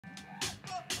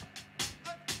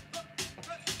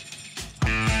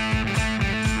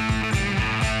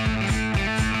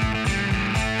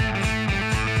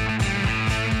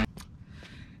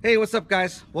Hey, what's up,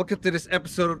 guys? Welcome to this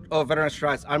episode of Veteran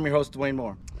Strides. I'm your host, Duane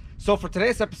Moore. So for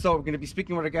today's episode, we're going to be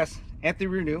speaking with our guest,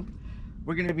 Anthony Reanue.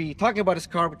 We're going to be talking about his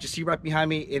car, which you see right behind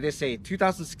me. It is a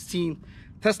 2016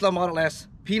 Tesla Model S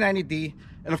P90D.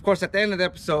 And of course, at the end of the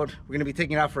episode, we're going to be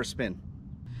taking it out for a spin.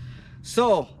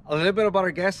 So a little bit about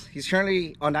our guest. He's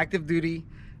currently on active duty,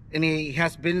 and he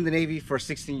has been in the Navy for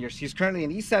 16 years. He's currently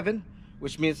an E7,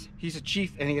 which means he's a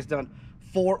chief, and he has done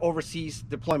 4 overseas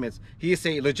deployments. He is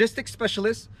a logistics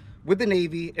specialist with the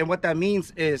Navy, and what that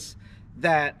means is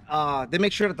that they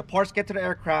make sure that the parts get to the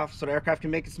aircraft so the aircraft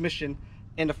can make its mission,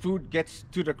 and the food gets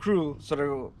to the crew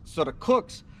so the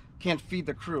cooks can feed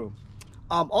the crew.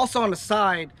 Also on the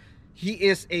side, he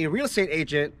is a real estate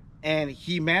agent, and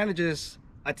he manages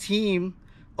a team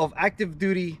of active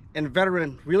duty and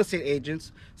veteran real estate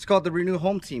agents. It's called the Renew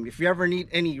Home Team. If you ever need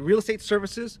any real estate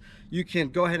services, you can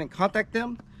go ahead and contact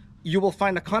them. You will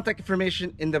find the contact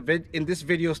information in this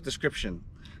video's description.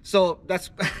 So that's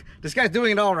this guy's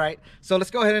doing it all right. So let's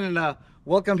go ahead and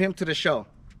welcome him to the show.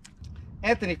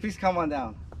 Anthony, please come on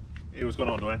down. Hey, what's going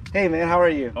on, Duane? Hey, man, how are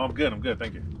you? Oh, I'm good,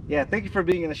 thank you. Yeah, thank you for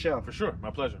being in the show. For sure,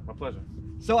 my pleasure.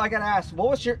 So I gotta ask, what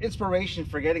was your inspiration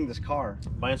for getting this car?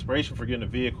 My inspiration for getting a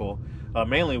vehicle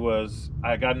mainly was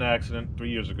I got in an accident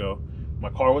 3 years ago. My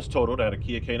car was totaled. I had a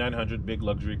Kia K900, big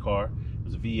luxury car. It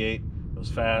was a V8. It was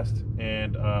fast,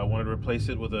 and I wanted to replace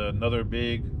it with another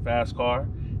big, fast car.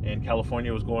 And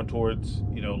California was going towards,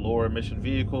 lower emission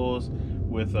vehicles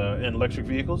with and electric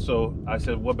vehicles. So I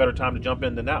said, what better time to jump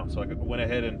in than now? So I went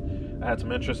ahead and I had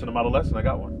some interest in the Model S, and I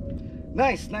got one.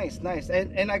 Nice.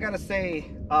 And I gotta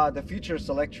say, the future is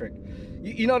electric.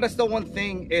 That's the one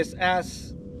thing is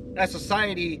as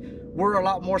society, we're a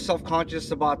lot more self-conscious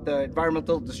about the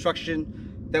environmental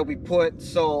destruction that we put.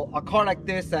 So a car like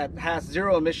this that has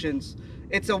 0 emissions,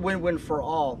 it's a win-win for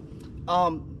all.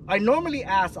 I normally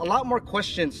ask a lot more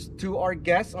questions to our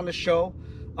guests on the show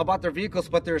about their vehicles,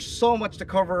 but there's so much to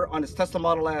cover on this Tesla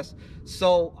Model S.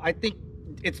 So I think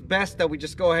it's best that we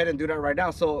just go ahead and do that right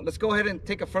now. So let's go ahead and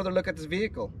take a further look at this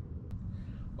vehicle.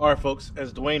 All right, folks,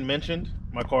 as Duane mentioned,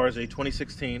 my car is a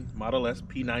 2016 Model S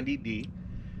P90D.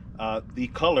 The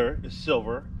color is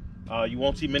silver. You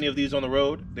won't see many of these on the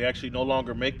road. They actually no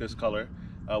longer make this color,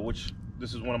 which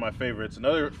this is one of my favorites.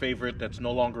 Another favorite that's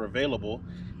no longer available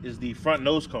is the front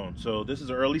nose cone. So this is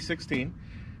early 16.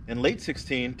 In late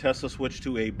 16, Tesla switched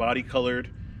to a body colored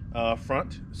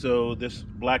front. So this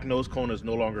black nose cone is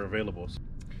no longer available.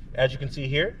 As you can see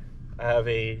here, I have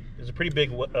it's a pretty big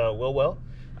wheel well.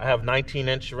 I have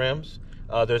 19-inch rims.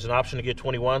 There's an option to get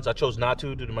 21s. I chose not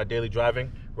to due to my daily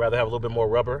driving. Rather have a little bit more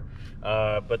rubber,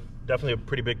 but definitely a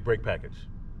pretty big brake package.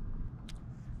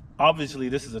 Obviously,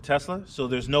 this is a Tesla, so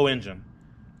there's no engine.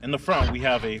 In the front, we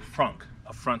have a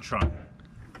front trunk.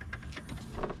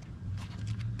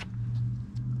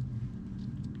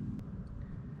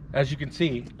 As you can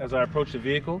see, as I approach the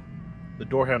vehicle, the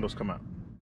door handles come out.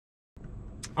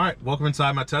 All right, welcome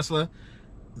inside my Tesla.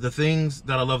 The things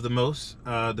that I love the most,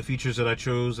 the features that I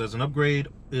chose as an upgrade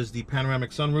is the panoramic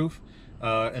sunroof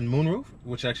and moonroof,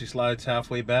 which actually slides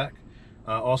halfway back.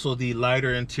 Also the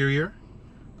lighter interior.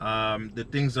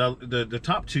 The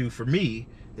top 2 for me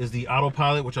is the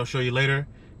autopilot, which I'll show you later,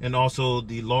 and also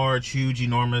the large, huge,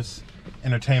 enormous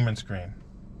entertainment screen.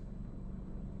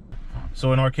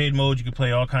 So in arcade mode, you can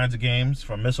play all kinds of games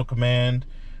from Missile Command,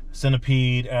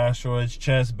 Centipede, Asteroids,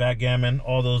 Chess, Backgammon,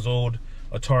 all those old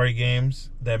Atari games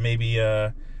that maybe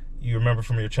you remember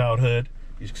from your childhood.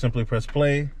 You simply press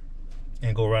play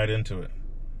and go right into it.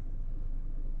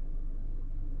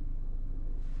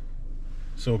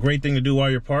 So a great thing to do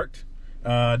while you're parked.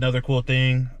 Another cool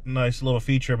thing, nice little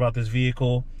feature about this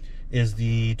vehicle is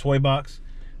the toy box.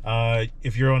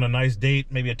 If you're on a nice date,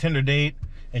 maybe a Tinder date,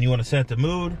 and you want to set the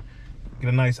mood, get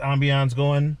a nice ambiance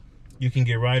going, you can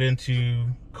get right into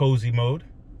cozy mode.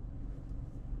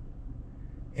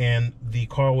 And the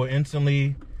car will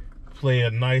instantly play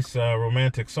a nice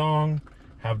romantic song,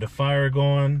 have the fire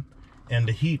going, and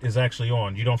the heat is actually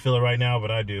on. You don't feel it right now,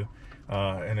 but I do.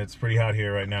 And it's pretty hot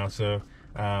here right now. So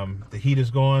the heat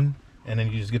is going, and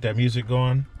then you just get that music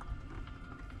going.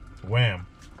 Wham.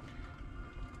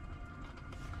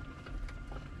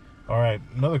 All right,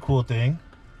 another cool thing.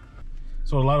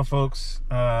 So a lot of folks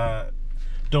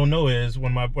don't know is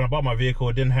when I bought my vehicle,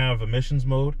 it didn't have emissions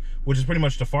mode, which is pretty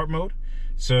much the fart mode.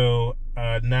 So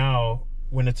now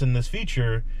when it's in this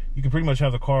feature, you can pretty much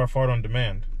have the car fart on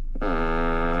demand.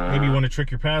 Maybe you want to trick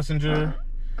your passenger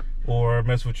or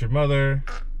mess with your mother.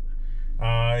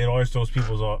 It always throws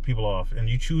people off. And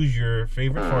you choose your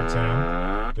favorite fart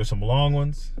sound. There's some long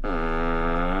ones,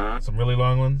 some really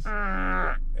long ones,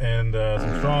 and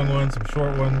some strong ones, some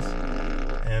short ones.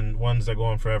 and ones that go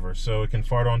on forever. So it can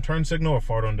fart on turn signal or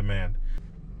fart on demand.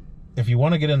 If you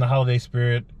want to get in the holiday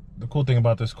spirit, the cool thing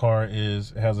about this car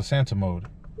is it has a Santa mode.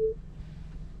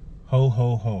 Ho,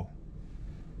 ho, ho.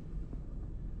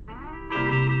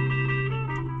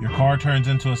 Your car turns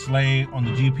into a sleigh on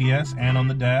the GPS and on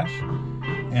the dash.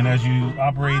 And as you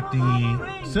operate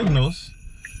the signals,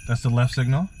 that's the left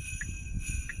signal,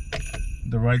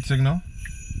 the right signal,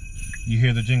 you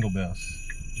hear the jingle bells.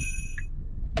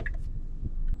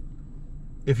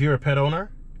 If you're a pet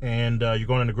owner and you're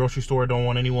going in the grocery store, don't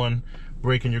want anyone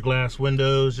breaking your glass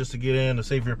windows just to get in to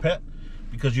save your pet,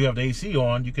 because you have the AC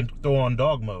on, you can throw on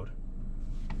dog mode.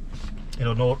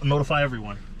 It'll notify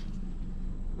everyone.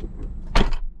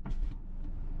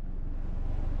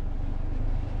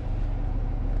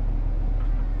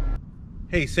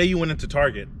 Hey, say you went into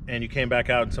Target and you came back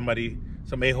out and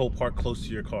some a-hole parked close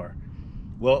to your car.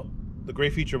 Well, the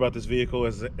great feature about this vehicle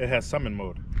is it has summon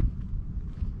mode.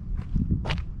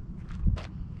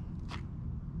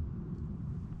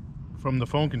 From the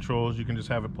phone controls, you can just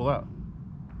have it pull out.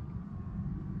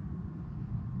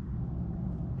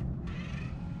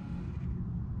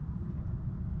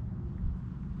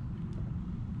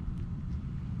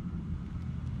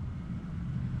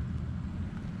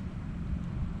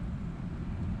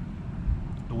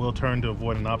 The wheel turn to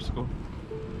avoid an obstacle.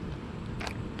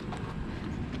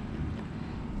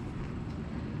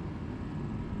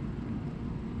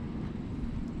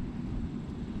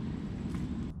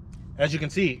 As you can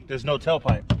see, there's no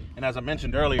tailpipe. And as I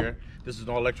mentioned earlier, this is an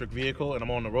all-electric vehicle and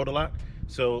I'm on the road a lot.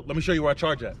 So let me show you where I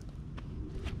charge at.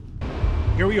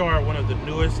 Here we are at one of the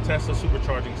newest Tesla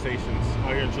supercharging stations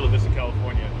out here in Chula Vista,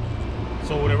 California.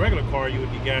 So with a regular car, you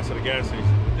would get gas at a gas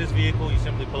station. With this vehicle, you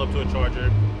simply pull up to a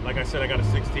charger. Like I said, I got a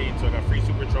 16, so I got free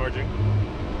supercharging.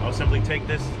 I'll simply take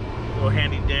this little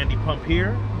handy dandy pump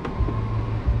here,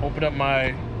 open up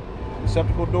my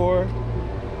receptacle door,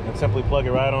 and simply plug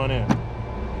it right on in.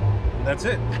 And that's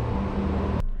it.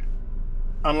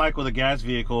 Unlike with a gas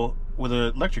vehicle, with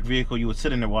an electric vehicle, you would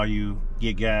sit in there while you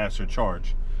get gas or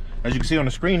charge. As you can see on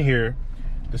the screen here,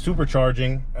 the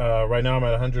supercharging, right now I'm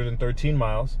at 113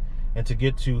 miles. And to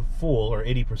get to full or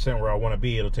 80% where I want to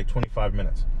be, it'll take 25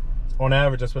 minutes. On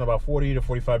average, I spend about 40 to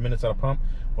 45 minutes at a pump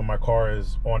when my car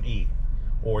is on E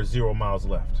or 0 miles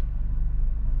left.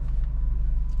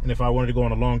 And if I wanted to go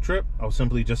on a long trip, I'll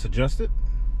simply just adjust it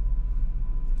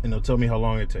and it'll tell me how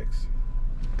long it takes.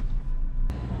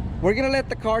 We're gonna let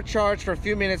the car charge for a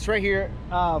few minutes right here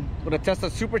with the Tesla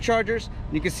superchargers.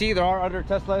 You can see there are other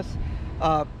Teslas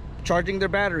charging their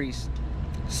batteries.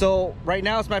 So right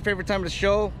now it's my favorite time of the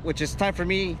show, which is time for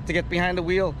me to get behind the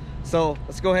wheel. So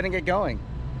let's go ahead and get going.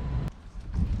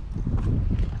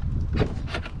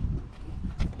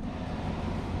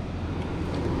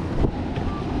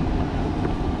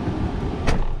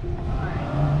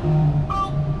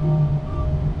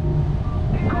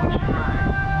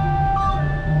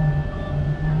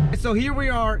 So here we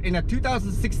are in a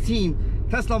 2016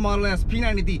 Tesla Model S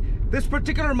P90D. This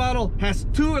particular model has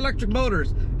 2 electric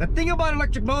motors. The thing about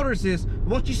electric motors is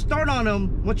once you start on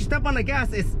them, once you step on the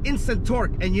gas, it's instant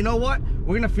torque. And you know what?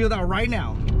 We're gonna feel that right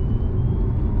now.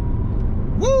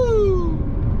 Woo!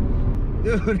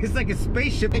 Dude, it's like a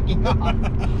spaceship taking off.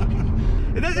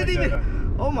 It doesn't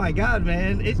even, oh my God,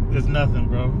 man. It's nothing,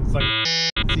 bro. It's like,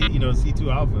 C2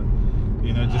 Alpha,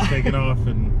 just taking off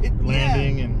and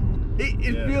landing. Yeah. And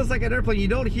it feels like an airplane. You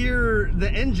don't hear the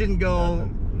engine go.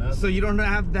 Nothing. So you don't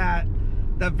have that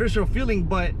visual feeling,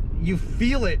 but you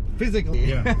feel it physically.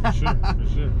 Yeah, for sure, for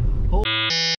sure.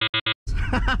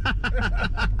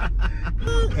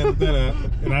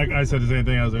 And I said the same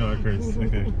thing. I was like, oh, Chris,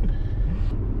 okay.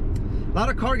 A lot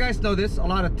of car guys know this. A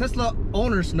lot of Tesla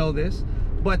owners know this.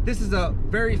 But this is a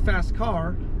very fast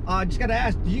car. Just gotta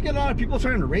ask, do you get a lot of people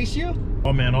trying to race you?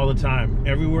 Oh man, all the time.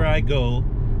 Everywhere I go,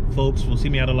 folks will see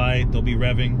me at a light. They'll be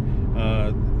revving.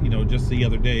 Just the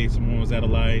other day, someone was at a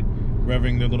light,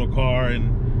 revving their little car,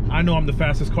 and I know I'm the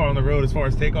fastest car on the road as far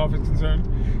as takeoff is concerned.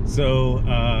 So,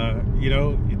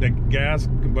 the gas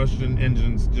combustion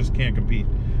engines just can't compete.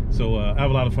 So I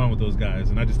have a lot of fun with those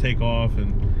guys, and I just take off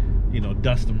and,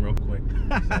 dust them real quick.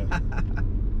 So.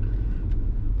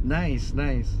 Nice,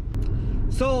 nice.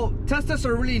 So Teslas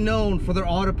are really known for their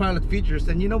autopilot features,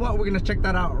 and you know what? We're gonna check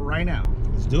that out right now.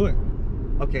 Let's do it.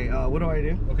 Okay, what do I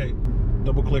do? Okay,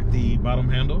 double click the bottom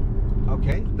handle.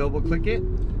 Okay, double click it.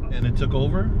 And it took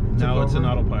over. Now it's an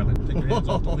autopilot. Take your hands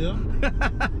off the wheel.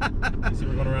 You see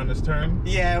we're going around this turn?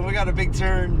 Yeah, we got a big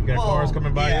turn. You got cars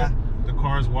coming by you. The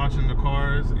car's watching the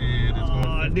cars, and it's going.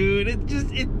 Oh, dude, it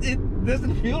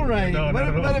doesn't feel right. No, but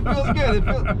it feels good. It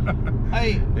feels.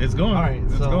 It's going. All right,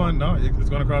 it's going. No, it's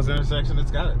going across the intersection.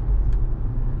 It's got it.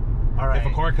 All right. If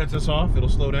a car cuts us off, it'll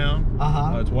slow down.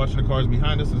 It's watching the cars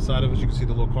behind us to the side of us. You can see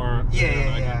the little car.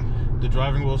 Yeah. The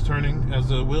driving wheel's turning. As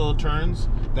the wheel turns,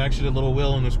 actually the little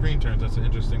wheel on the screen turns. That's an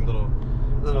interesting little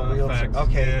wheel fact.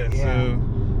 Okay. Yeah.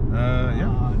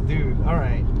 So, dude. All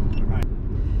right.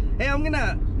 Hey, I'm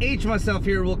gonna age myself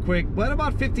here real quick, but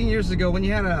about 15 years ago, when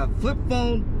you had a flip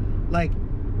phone, like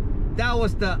that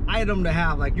was the item to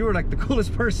have. Like you were like the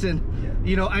coolest person,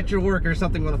 you know, at your work or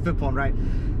something with a flip phone, right?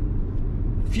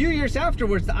 A few years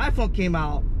afterwards, the iPhone came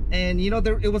out, and you know,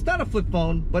 it was not a flip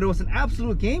phone, but it was an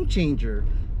absolute game changer.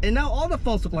 And now all the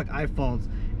phones look like iPhones.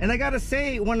 And I gotta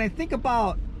say, when I think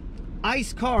about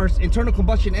ICE cars, internal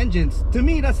combustion engines, to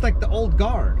me that's like the old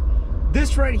guard.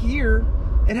 This right here,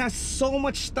 it has so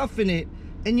much stuff in it.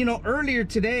 And you know, earlier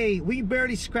today, we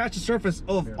barely scratched the surface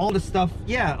of all the stuff,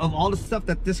 of all the stuff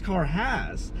that this car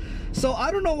has. So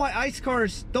I don't know why ICE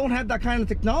cars don't have that kind of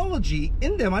technology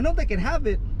in them. I know they can have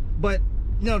it, but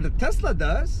you know, the Tesla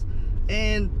does.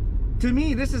 And to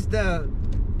me, this is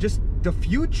just the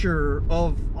future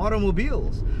of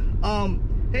automobiles.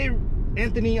 Hey,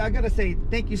 Anthony, I gotta say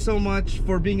thank you so much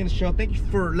for being in the show. Thank you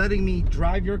for letting me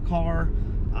drive your car.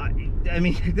 I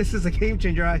mean, this is a game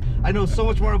changer. I know so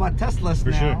much more about Teslas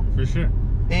now. For sure.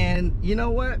 And you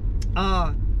know what?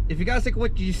 If you guys like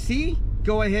what you see,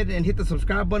 go ahead and hit the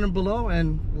subscribe button below,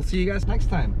 and we'll see you guys next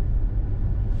time.